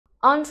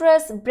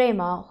Andreas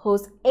Brehme,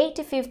 whose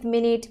 85th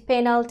minute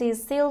penalty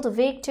sealed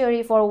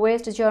victory for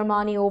West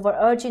Germany over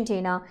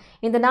Argentina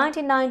in the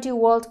 1990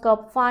 World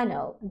Cup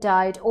final,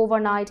 died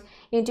overnight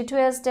into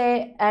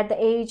Tuesday at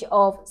the age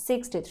of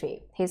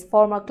 63. His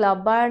former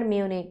club Bayern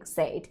Munich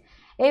said,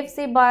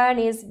 "FC Bayern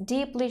is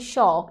deeply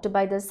shocked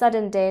by the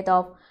sudden death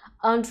of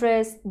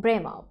Andreas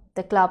Brehme."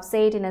 The club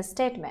said in a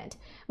statement,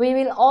 "We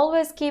will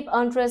always keep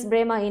Andreas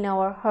Brehme in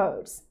our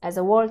hearts as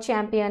a world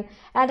champion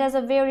and as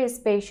a very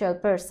special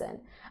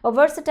person." A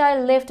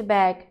versatile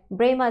left-back,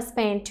 Brehme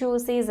spent 2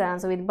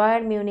 seasons with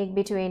Bayern Munich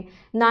between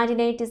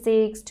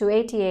 1986 to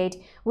 88,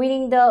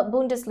 winning the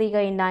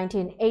Bundesliga in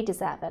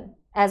 1987.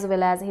 As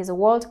well as his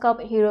World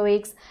Cup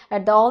heroics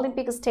at the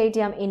Olympic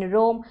Stadium in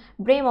Rome,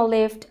 Brehme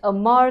left a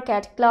mark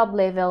at club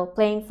level,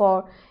 playing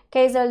for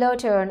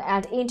Kaiserslautern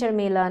and Inter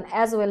Milan,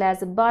 as well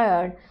as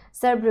Bayern,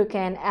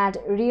 Saarbrücken and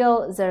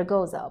Real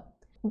Zaragoza.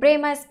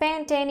 Brehme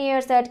spent 10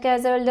 years at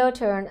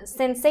Kaiserslautern,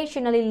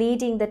 sensationally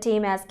leading the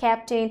team as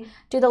captain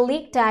to the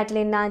league title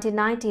in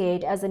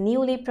 1998 as a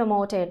newly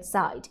promoted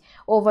side.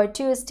 Over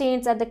 2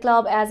 stints at the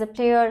club as a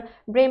player,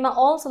 Brehme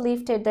also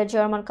lifted the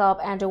German Cup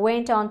and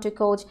went on to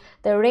coach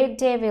the Red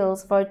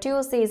Devils for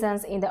 2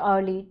 seasons in the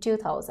early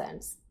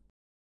 2000s.